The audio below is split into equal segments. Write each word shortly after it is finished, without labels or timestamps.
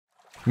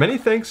Many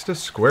thanks to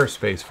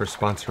Squarespace for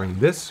sponsoring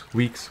this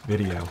week's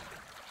video.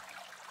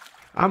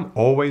 I'm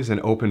always an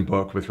open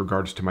book with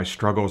regards to my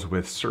struggles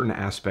with certain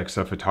aspects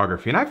of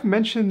photography, and I've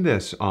mentioned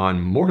this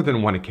on more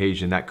than one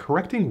occasion that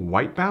correcting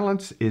white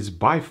balance is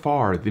by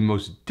far the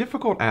most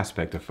difficult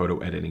aspect of photo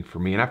editing for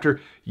me. And after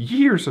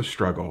years of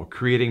struggle,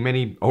 creating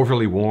many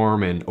overly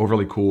warm and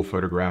overly cool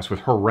photographs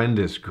with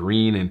horrendous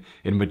green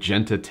and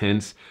magenta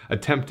tints,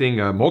 attempting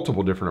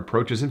multiple different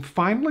approaches, and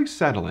finally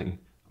settling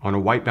on a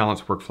white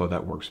balance workflow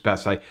that works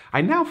best.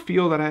 I now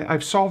feel that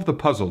I've solved the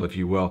puzzle, if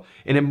you will,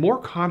 and am more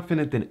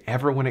confident than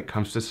ever when it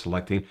comes to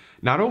selecting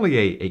not only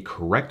a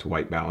correct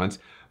white balance,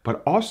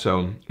 but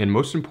also, and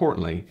most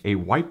importantly, a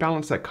white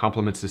balance that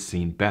complements the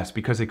scene best,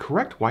 because a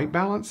correct white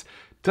balance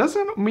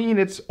doesn't mean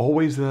it's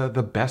always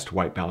the best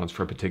white balance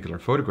for a particular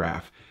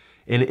photograph.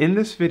 And in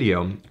this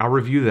video, I'll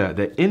review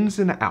the ins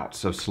and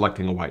outs of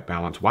selecting a white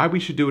balance, why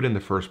we should do it in the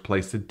first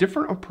place, the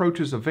different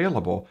approaches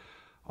available,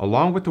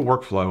 along with the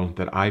workflow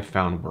that I've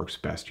found works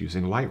best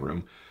using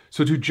Lightroom.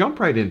 So to jump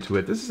right into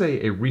it, this is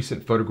a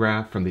recent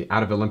photograph from the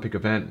Out of Olympic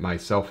event.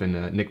 Myself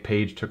and Nick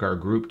Page took our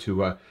group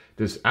to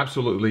this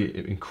absolutely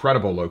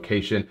incredible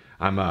location.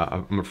 I'm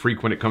a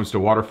freak when it comes to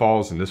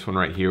waterfalls, and this one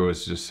right here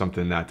was just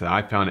something that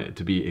I found it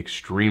to be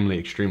extremely,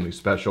 extremely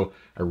special.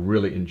 I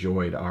really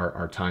enjoyed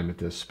our time at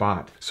this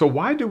spot. So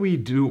why do we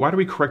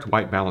correct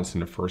white balance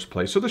in the first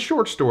place? So the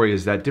short story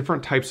is that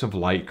different types of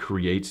light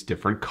creates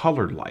different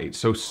colored light.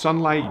 So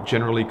sunlight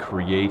generally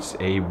creates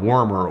a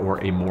warmer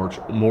or a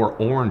more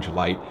orange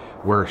light,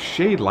 where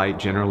shade light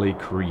generally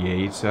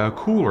creates a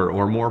cooler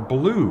or more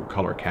blue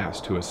color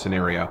cast to a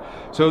scenario.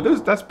 So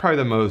that's probably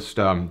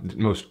the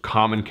most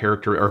common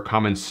character or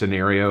common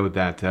scenario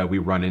that we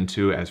run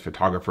into as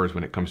photographers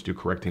when it comes to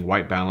correcting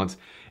white balance.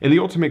 And the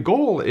ultimate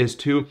goal is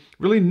to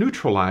really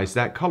neutralize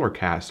that color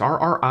cast.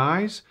 Our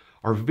eyes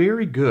are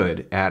very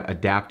good at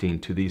adapting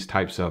to these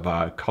types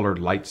of colored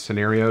light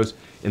scenarios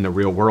in the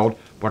real world,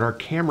 but our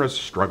cameras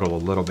struggle a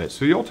little bit.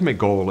 So the ultimate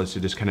goal is to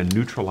just kind of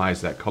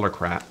neutralize that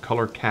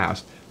color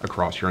cast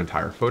across your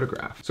entire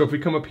photograph. So if we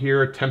come up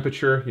here,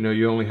 temperature,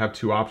 you only have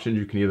two options.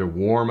 You can either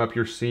warm up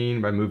your scene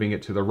by moving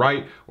it to the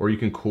right, or you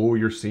can cool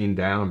your scene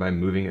down by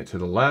moving it to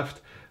the left.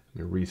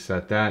 Let me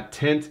reset that.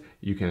 Tint,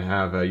 you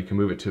can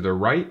move it to the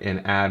right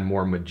and add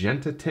more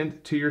magenta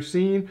tint to your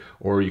scene,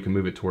 or you can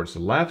move it towards the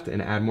left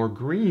and add more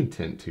green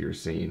tint to your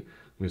scene.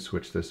 Let me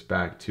switch this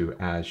back to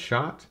as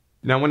shot.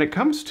 Now, when it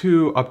comes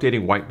to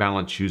updating white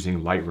balance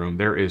using Lightroom,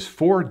 there is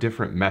 4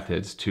 different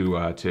methods to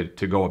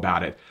go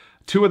about it.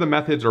 2 of the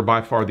methods are by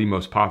far the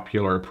most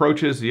popular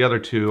approaches. The other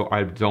 2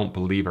 I don't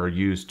believe are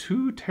used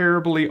too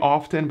terribly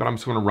often, but I'm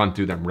just going to run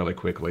through them really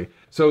quickly.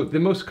 So the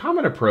most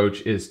common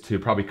approach is to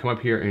probably come up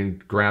here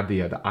and grab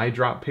the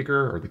eyedrop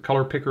picker or the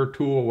color picker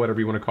tool, whatever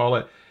you want to call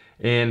it.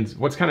 And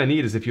what's kind of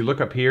neat is if you look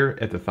up here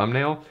at the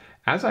thumbnail,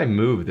 as I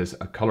move this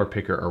color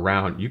picker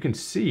around, you can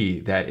see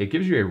that it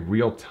gives you a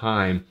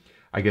real-time,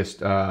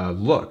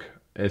 look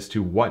as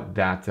to what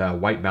that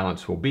white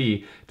balance will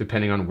be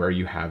depending on where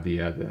you have the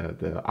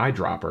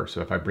eyedropper.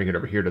 So if I bring it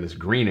over here to this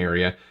green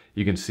area,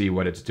 you can see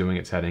what it's doing.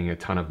 It's adding a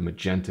ton of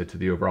magenta to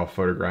the overall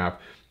photograph.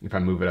 If I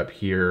move it up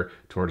here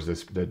towards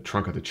the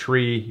trunk of the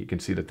tree, you can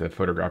see that the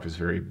photograph is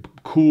very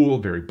cool,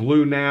 very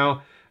blue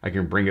now. I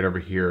can bring it over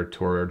here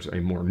towards a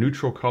more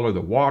neutral color,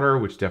 the water,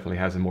 which definitely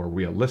has a more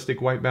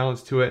realistic white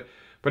balance to it.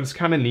 But it's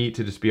kind of neat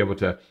to just be able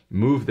to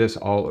move this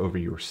all over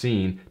your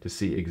scene to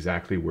see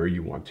exactly where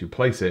you want to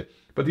place it.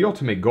 But the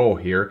ultimate goal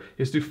here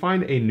is to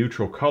find a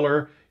neutral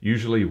color,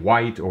 usually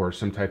white or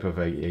some type of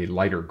a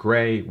lighter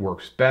gray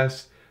works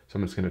best. So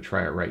I'm just going to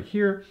try it right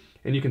here.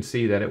 And you can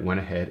see that it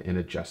went ahead and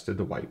adjusted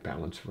the white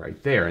balance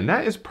right there. And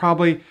that is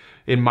probably,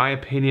 in my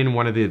opinion,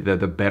 one of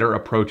the better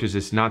approaches.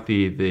 It's not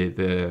the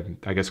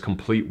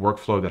complete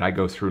workflow that I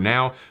go through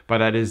now, but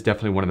that is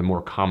definitely one of the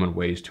more common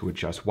ways to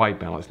adjust white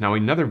balance. Now,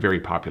 another very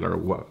popular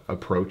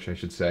approach, I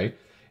should say,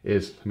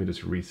 is, let me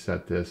just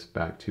reset this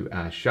back to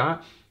as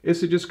shot, is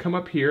to just come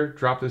up here,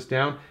 drop this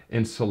down,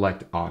 and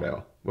select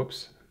auto.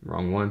 Whoops,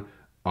 wrong one,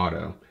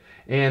 auto.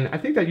 And I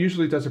think that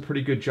usually does a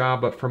pretty good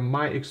job, but from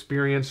my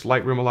experience,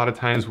 Lightroom a lot of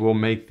times will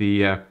make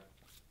the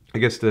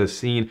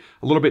scene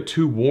a little bit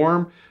too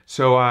warm.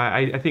 So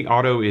I think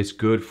auto is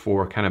good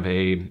for kind of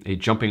a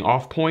jumping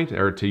off point,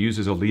 or to use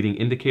as a leading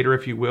indicator,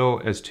 if you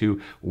will, as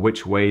to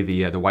which way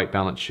the white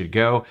balance should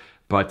go.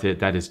 But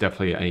that is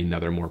definitely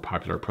another more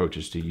popular approach,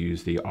 is to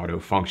use the auto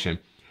function.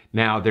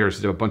 Now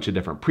there's a bunch of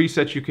different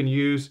presets you can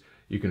use.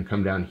 You can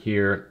come down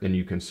here and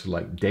you can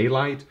select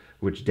daylight,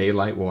 which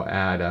daylight will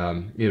add,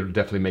 it'll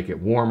definitely make it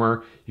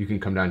warmer. You can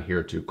come down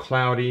here to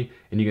cloudy,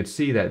 and you can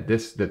see that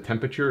the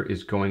temperature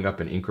is going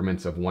up in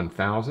increments of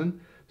 1,000.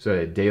 So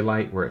at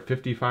daylight, we're at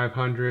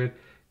 5,500.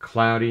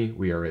 Cloudy,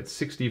 we are at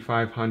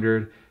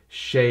 6,500.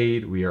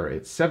 Shade, we are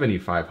at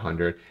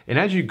 7,500. And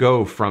as you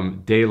go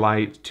from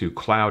daylight to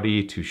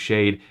cloudy to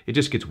shade, it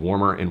just gets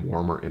warmer and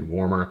warmer and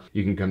warmer.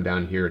 You can come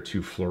down here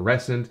to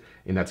fluorescent,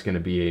 and that's going to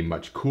be a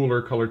much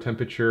cooler color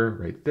temperature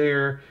right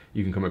there.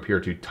 You can come up here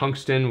to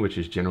tungsten, which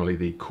is generally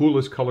the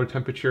coolest color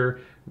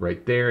temperature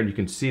right there. And you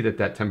can see that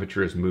that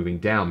temperature is moving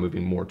down,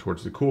 moving more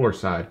towards the cooler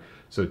side.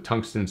 So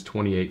tungsten's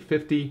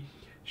 2850,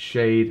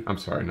 shade, I'm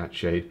sorry, not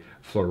shade,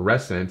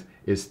 fluorescent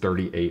is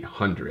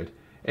 3800.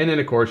 And then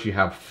of course you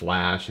have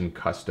flash and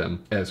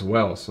custom as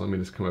well. So let me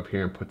just come up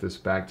here and put this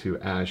back to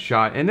as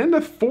shot. And then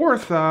the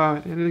fourth,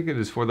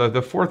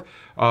 the fourth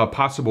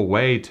possible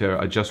way to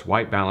adjust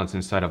white balance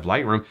inside of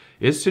Lightroom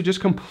is to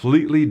just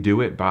completely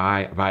do it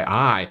by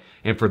eye.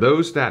 And for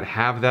those that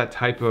have that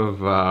type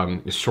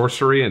of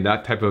sorcery and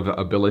that type of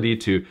ability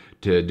to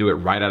do it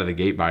right out of the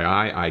gate by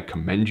eye, I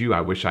commend you.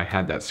 I wish I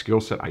had that skill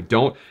set. I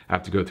don't. I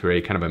have to go through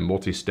a kind of a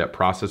multi-step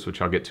process,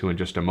 which I'll get to in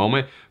just a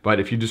moment. But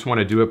if you just want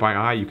to do it by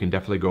eye, you can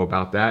definitely go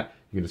about that.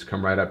 You can just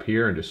come right up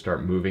here and just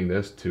start moving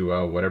this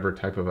to whatever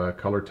type of a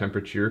color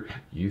temperature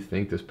you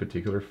think this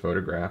particular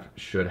photograph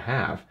should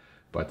have.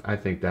 But I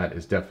think that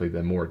is definitely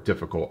the more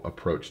difficult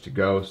approach to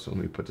go. So let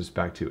me put this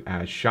back to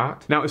as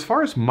shot. Now, as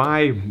far as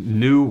my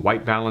new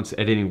white balance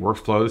editing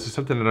workflow, this is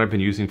something that I've been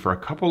using for a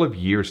couple of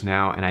years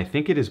now, and I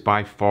think it is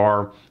by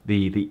far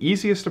the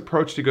easiest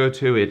approach to go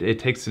to. It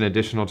takes an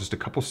additional just a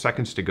couple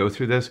seconds to go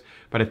through this,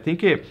 but I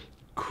think it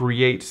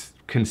creates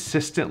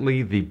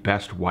consistently the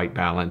best white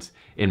balance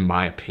in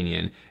my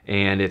opinion.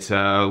 And it's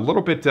a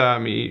little bit, I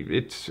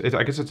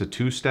guess it's a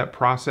two-step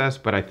process,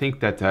 but I think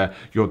that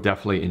you'll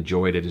definitely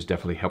enjoy it. It has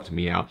definitely helped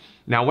me out.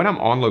 Now, when I'm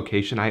on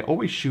location, I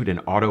always shoot an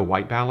auto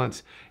white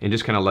balance and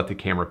just kind of let the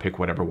camera pick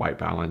whatever white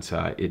balance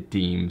it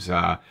deems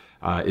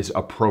is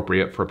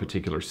appropriate for a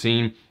particular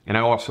scene. And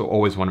I also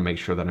always want to make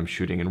sure that I'm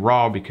shooting in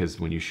RAW, because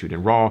when you shoot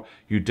in RAW,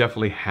 you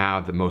definitely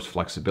have the most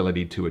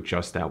flexibility to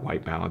adjust that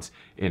white balance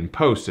in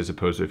post, as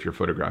opposed to if you're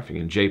photographing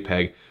in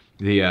JPEG.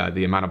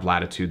 The amount of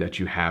latitude that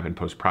you have in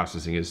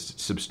post-processing is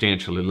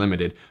substantially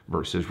limited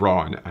versus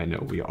RAW, and I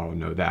know we all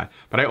know that.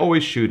 But I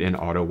always shoot in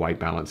auto white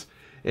balance.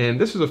 And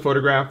this is a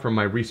photograph from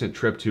my recent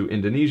trip to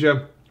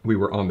Indonesia. We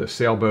were on the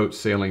sailboat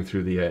sailing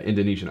through the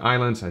Indonesian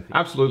islands. I think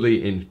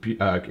absolutely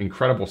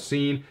incredible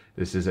scene.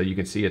 This is you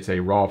can see it's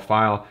a RAW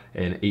file,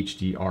 an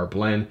HDR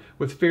blend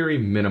with very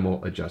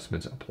minimal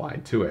adjustments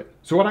applied to it.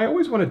 So what I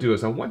always want to do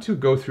is I want to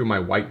go through my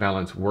white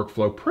balance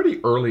workflow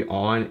pretty early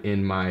on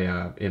in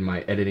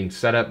my editing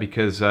setup,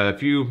 because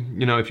if you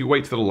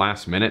wait to the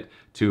last minute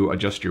to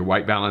adjust your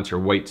white balance, or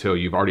wait till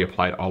you've already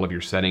applied all of your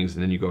settings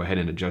and then you go ahead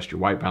and adjust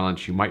your white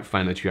balance, you might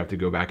find that you have to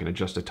go back and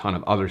adjust a ton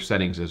of other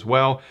settings as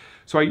well.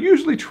 So I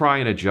usually try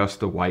and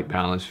adjust the white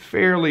balance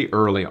fairly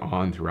early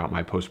on throughout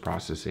my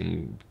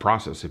post-processing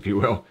process, if you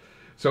will.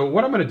 So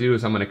what I'm going to do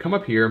is I'm going to come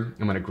up here,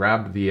 I'm going to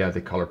grab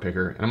the color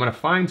picker, and I'm going to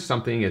find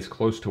something as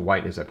close to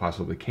white as I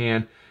possibly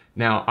can.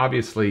 Now,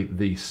 obviously,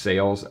 the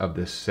sails of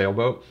this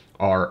sailboat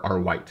are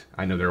white.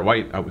 I know they're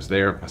white. I was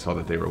there. I saw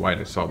that they were white.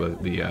 I saw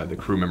the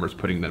crew members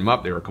putting them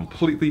up. They were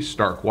completely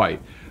stark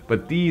white.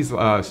 But these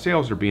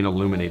sails are being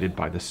illuminated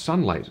by the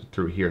sunlight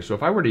through here. So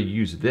if I were to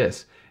use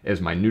this as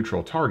my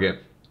neutral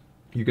target,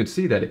 you can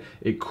see that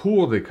it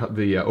cooled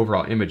the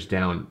overall image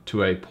down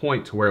to a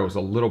point to where it was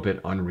a little bit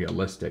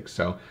unrealistic.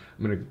 So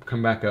I'm going to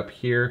come back up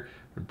here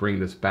and bring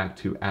this back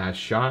to as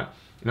shot,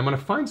 and I'm going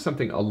to find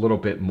something a little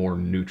bit more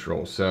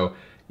neutral. So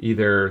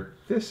either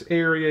this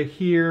area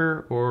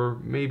here or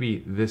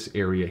maybe this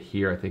area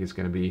here. I think it's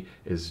going to be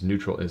as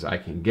neutral as I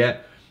can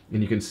get.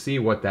 And you can see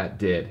what that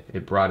did.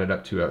 It brought it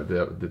up to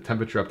the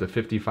temperature up to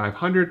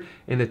 5500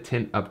 and the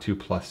tint up to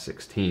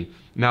 +16.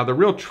 Now the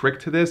real trick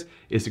to this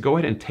is to go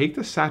ahead and take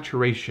the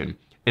saturation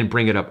and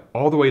bring it up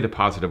all the way to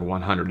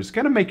 +100. It's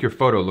gonna make your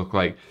photo look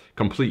like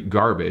complete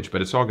garbage,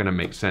 but it's all gonna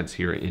make sense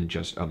here in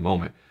just a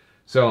moment.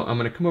 So I'm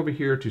gonna come over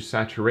here to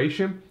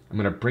saturation. I'm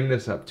gonna bring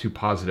this up to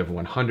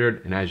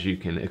 +100, and as you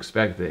can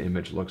expect, the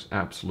image looks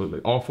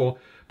absolutely awful.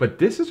 But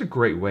this is a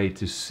great way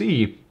to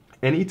see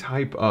any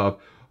type of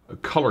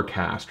color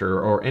cast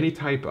or any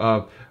type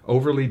of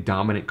overly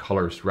dominant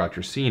colors throughout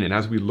your scene. And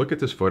as we look at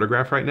this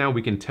photograph right now,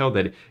 we can tell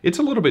that it's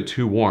a little bit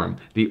too warm.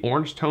 The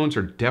orange tones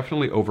are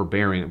definitely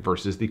overbearing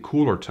versus the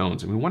cooler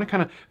tones, and we want to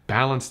kind of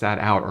balance that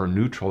out or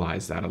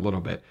neutralize that a little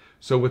bit.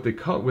 So with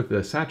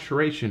the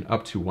saturation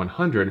up to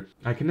 100,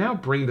 I can now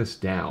bring this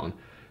down.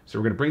 So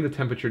we're going to bring the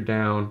temperature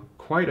down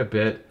quite a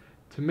bit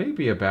to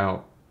maybe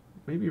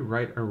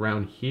right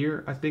around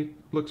here. I think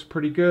looks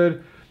pretty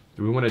good.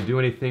 Do we want to do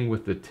anything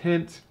with the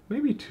tint?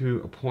 Maybe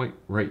to a point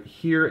right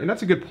here. And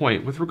that's a good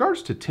point. With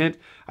regards to tint,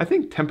 I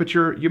think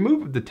temperature, you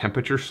move the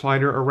temperature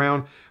slider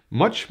around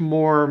much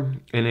more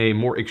in a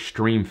more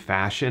extreme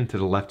fashion to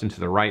the left and to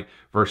the right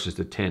versus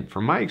the tint.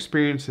 From my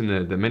experience in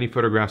the many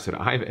photographs that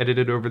I've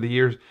edited over the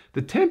years,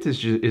 the tint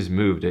is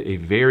moved a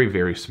very,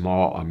 very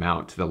small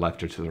amount to the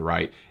left or to the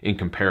right in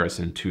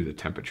comparison to the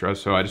temperature.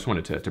 So I just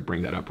wanted to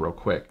bring that up real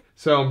quick.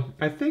 So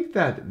I think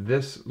that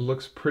this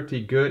looks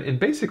pretty good. And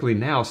basically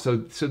now, so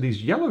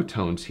these yellow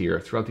tones here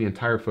throughout the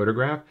entire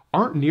photograph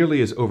aren't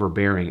nearly as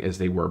overbearing as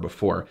they were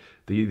before.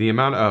 The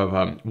amount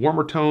of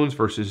warmer tones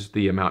versus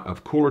the amount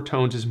of cooler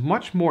tones is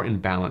much more in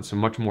balance and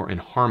much more in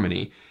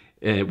harmony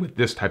with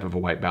this type of a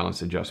white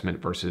balance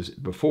adjustment versus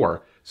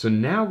before. So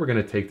now we're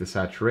going to take the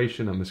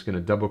saturation. I'm just going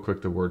to double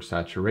click the word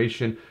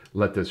saturation,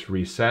 let this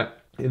reset.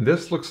 And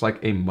this looks like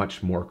a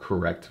much more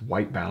correct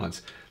white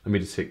balance. Let me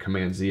just hit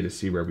Command Z to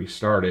see where we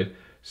started.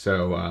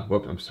 So,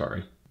 whoops, I'm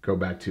sorry. Go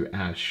back to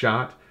as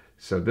shot.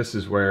 So this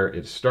is where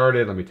it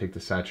started. Let me take the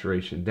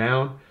saturation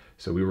down.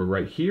 So we were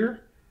right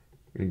here.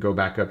 We're gonna go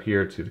back up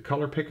here to the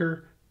color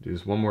picker. Do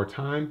this one more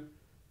time.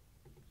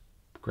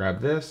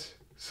 Grab this,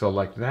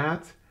 select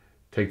that,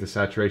 take the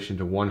saturation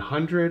to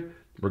 100.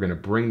 We're gonna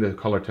bring the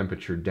color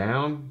temperature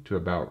down to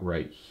about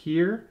right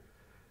here.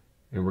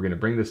 And we're gonna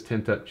bring this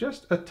tint up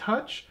just a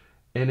touch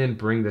and then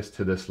bring this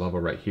to this level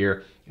right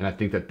here. And I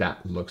think that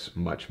that looks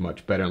much,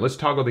 much better. And let's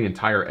toggle the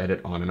entire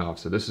edit on and off.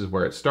 So this is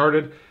where it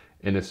started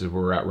and this is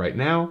where we're at right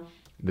now.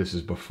 This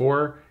is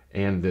before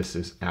and this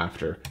is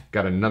after.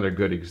 Got another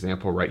good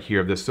example right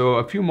here of this. So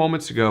a few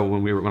moments ago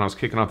when I was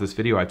kicking off this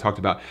video, I talked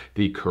about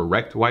the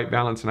correct white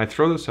balance, and I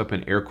throw this up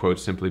in air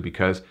quotes simply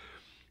because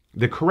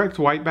the correct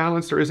white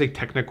balance, there is a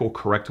technical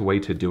correct way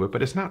to do it,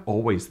 but it's not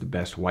always the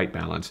best white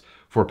balance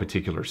for a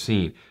particular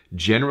scene.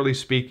 Generally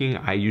speaking,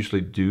 I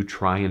usually do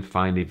try and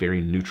find a very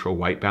neutral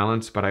white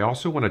balance, but I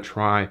also want to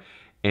try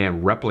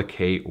and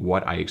replicate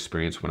what I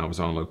experienced when I was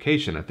on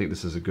location. I think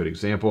this is a good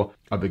example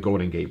of the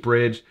Golden Gate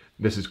Bridge.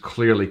 This is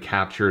clearly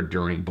captured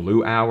during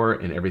blue hour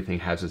and everything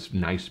has this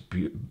nice,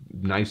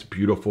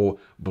 beautiful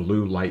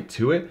blue light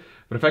to it.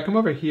 But if I come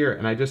over here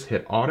and I just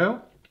hit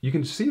auto, you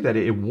can see that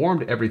it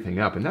warmed everything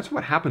up. And that's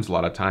what happens a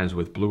lot of times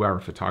with blue hour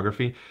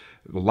photography.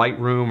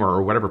 Lightroom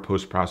or whatever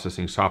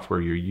post-processing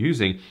software you're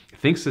using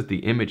thinks that the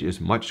image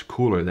is much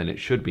cooler than it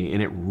should be,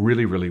 and it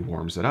really, really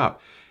warms it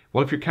up.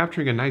 Well, if you're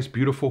capturing a nice,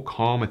 beautiful,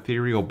 calm,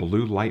 ethereal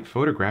blue light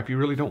photograph, you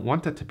really don't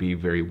want that to be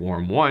very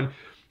warm. One,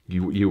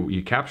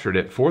 you captured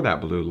it for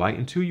that blue light,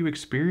 and two, you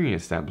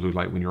experience that blue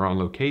light when you're on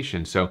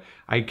location. So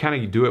I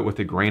kind of do it with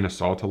a grain of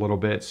salt a little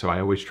bit. So I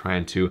always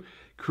try to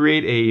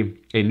create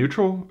a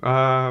neutral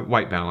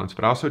white balance,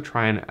 but also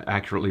try and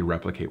accurately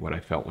replicate what I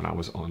felt when I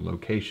was on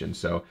location.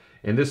 So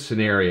in this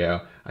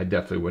scenario, I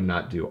definitely would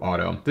not do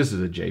auto. This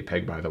is a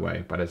JPEG, by the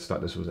way, but I just thought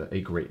this was a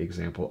great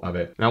example of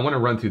it. Now I want to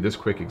run through this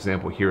quick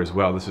example here as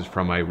well. This is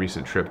from my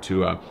recent trip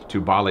to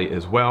Bali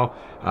as well.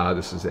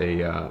 This is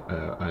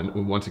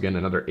once again,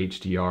 another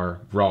HDR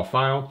raw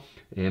file,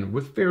 and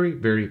with very,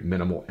 very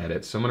minimal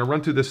edits. So I'm gonna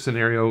run through this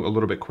scenario a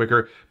little bit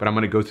quicker, but I'm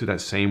gonna go through that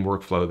same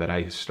workflow that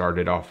I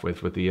started off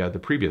with the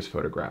previous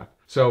photograph.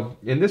 So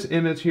in this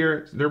image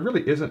here, there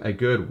really isn't a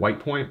good white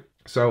point.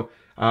 So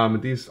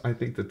I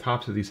think the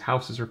tops of these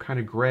houses are kind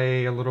of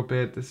gray a little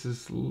bit. This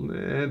is,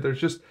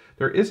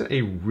 there isn't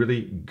a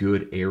really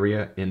good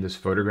area in this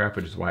photograph,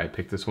 which is why I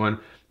picked this one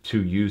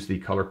to use the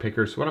color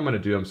picker. So what I'm gonna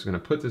do, I'm just gonna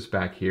put this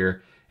back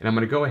here and I'm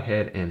gonna go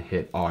ahead and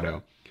hit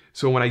auto.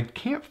 So when I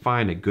can't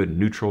find a good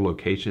neutral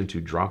location to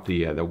drop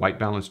the white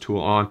balance tool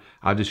on,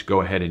 I'll just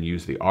go ahead and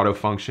use the auto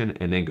function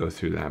and then go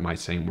through my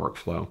same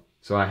workflow.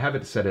 So I have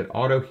it set at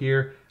auto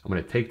here. I'm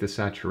gonna take the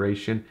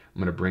saturation, I'm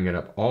gonna bring it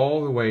up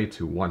all the way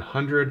to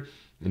 100,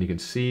 and you can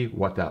see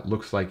what that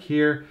looks like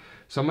here.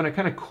 So I'm gonna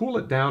kind of cool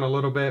it down a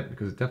little bit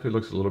because it definitely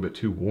looks a little bit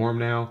too warm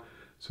now.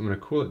 So I'm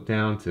gonna cool it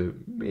down to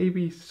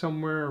maybe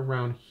somewhere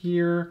around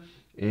here.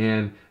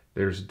 And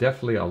there's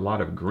definitely a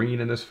lot of green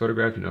in this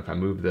photograph. You know, if I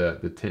move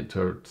the tint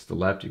towards the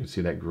left, you can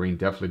see that green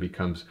definitely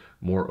becomes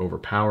more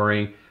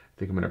overpowering. I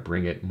think I'm gonna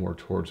bring it more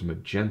towards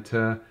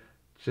magenta,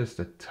 just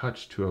a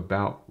touch to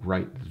about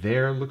right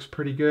there, looks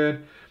pretty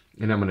good.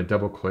 And I'm gonna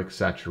double click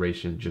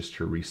saturation just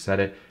to reset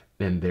it.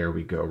 And there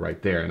we go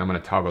right there. And I'm gonna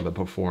toggle the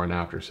before and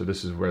after. So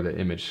this is where the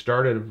image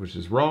started, which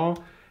is raw,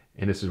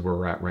 and this is where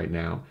we're at right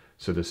now.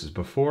 So this is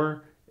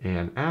before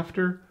and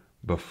after,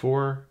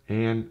 before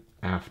and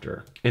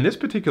after. And this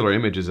particular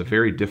image is a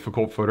very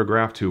difficult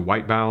photograph to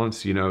white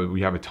balance. You know, we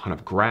have a ton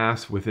of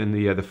grass within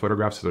the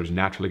photograph, so there's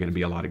naturally going to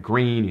be a lot of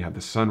green. You have the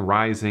sun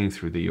rising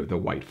through the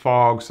white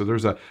fog. So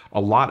there's a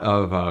lot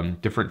of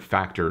different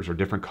factors or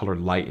different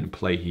colored light in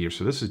play here.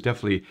 So this is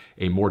definitely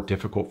a more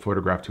difficult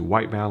photograph to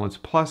white balance,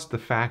 plus the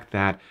fact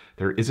that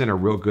there isn't a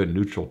real good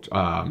neutral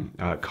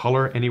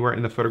color anywhere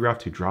in the photograph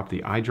to drop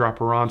the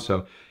eyedropper on.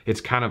 So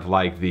it's kind of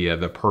like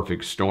the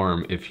perfect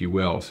storm, if you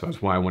will. So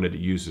that's why I wanted to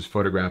use this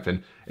photograph.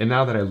 And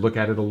now that I look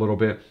at it a little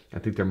bit, I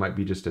think there might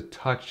be just a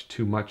touch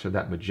too much of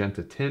that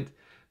magenta tint.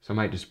 So I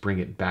might just bring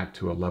it back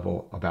to a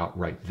level about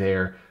right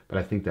there. But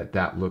I think that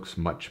that looks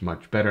much,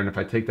 much better. And if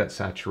I take that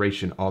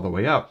saturation all the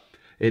way up,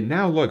 it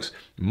now looks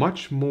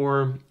much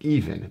more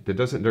even.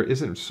 There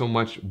isn't so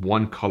much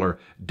one color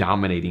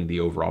dominating the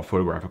overall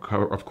photograph.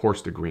 Of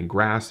course, the green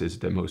grass is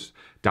the most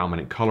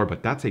dominant color,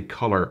 but that's a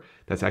color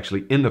that's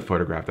actually in the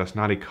photograph. That's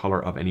not a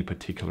color of any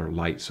particular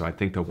light. So I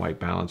think the white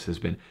balance has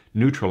been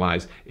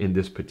neutralized in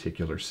this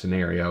particular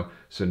scenario.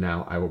 So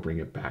now I will bring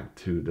it back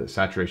to the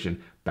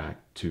saturation back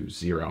to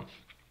 0.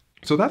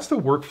 So that's the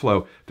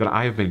workflow that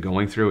I have been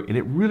going through, and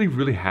it really,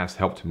 really has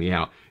helped me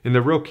out. And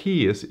the real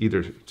key is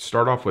either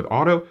start off with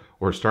auto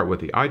or start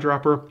with the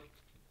eyedropper,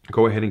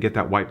 go ahead and get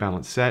that white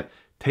balance set,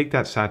 take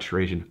that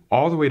saturation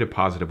all the way to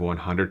positive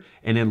 100,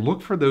 and then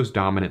look for those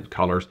dominant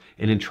colors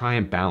and then try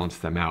and balance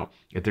them out.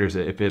 If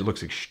it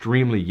looks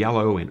extremely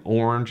yellow and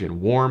orange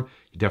and warm,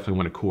 you definitely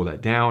want to cool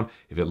that down.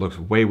 If it looks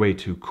way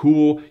too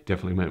cool, you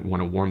definitely might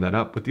want to warm that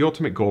up. But the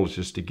ultimate goal is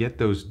just to get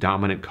those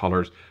dominant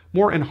colors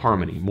more in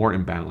harmony, more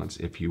in balance,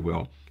 if you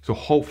will. So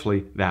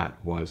hopefully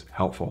that was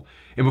helpful.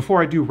 And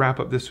before I do wrap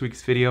up this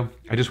week's video,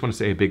 I just want to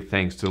say a big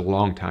thanks to the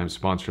longtime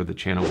sponsor of the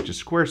channel, which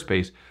is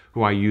Squarespace,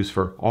 who I use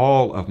for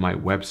all of my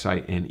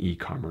website and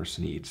e-commerce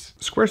needs.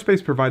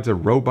 Squarespace provides a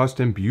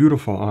robust and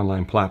beautiful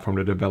online platform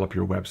to develop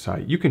your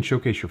website. You can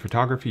showcase your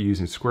photography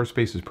using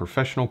Squarespace's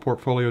professional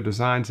portfolio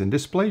designs and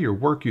display your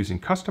work using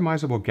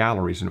customizable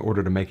galleries in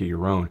order to make it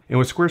your own. And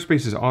with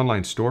Squarespace's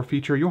online store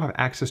feature, you'll have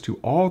access to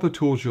all the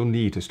tools you'll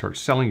need to start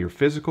selling your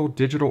physical,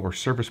 digital, or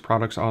service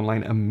products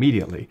online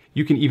immediately.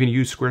 You can even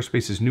use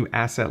Squarespace's new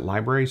asset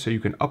library so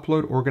you can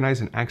upload, organize,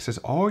 and access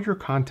all your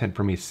content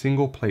from a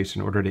single place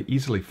in order to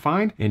easily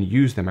find and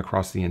use them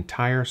across the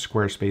entire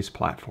Squarespace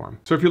platform.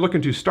 So if you're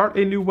looking to start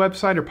a new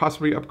website or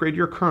possibly upgrade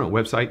your current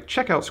website,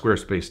 check out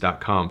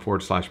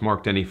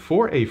squarespace.com/Mark Denney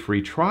for a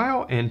free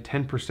trial and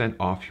 10%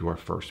 off your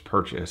first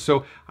purchase.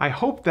 So I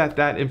hope that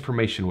that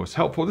information was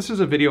helpful. This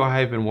is a video I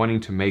have been wanting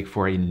to make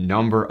for a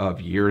number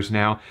of years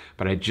now,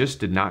 but I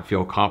just did not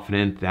feel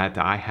confident that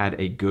I had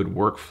a good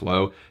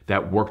workflow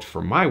that worked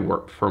for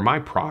my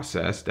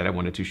process that I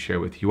wanted to share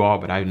with you all,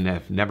 but I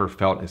have never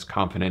felt as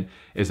confident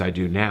as I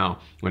do now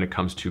when it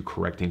comes to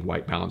correcting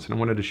white balance, and I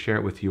wanted to share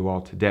it with you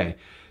all today.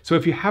 So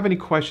if you have any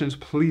questions,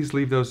 please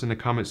leave those in the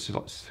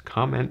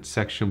comment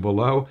section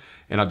below,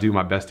 and I'll do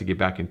my best to get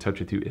back in touch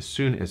with you as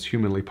soon as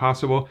humanly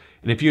possible.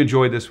 And if you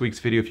enjoyed this week's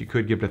video, if you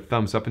could give it a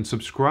thumbs up and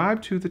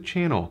subscribe to the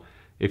channel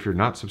if you're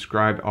not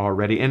subscribed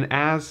already. And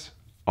as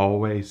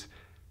always,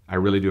 I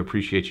really do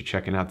appreciate you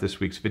checking out this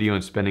week's video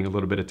and spending a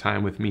little bit of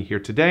time with me here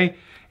today,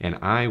 and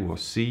I will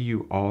see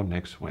you all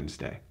next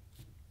Wednesday.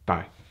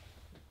 Bye.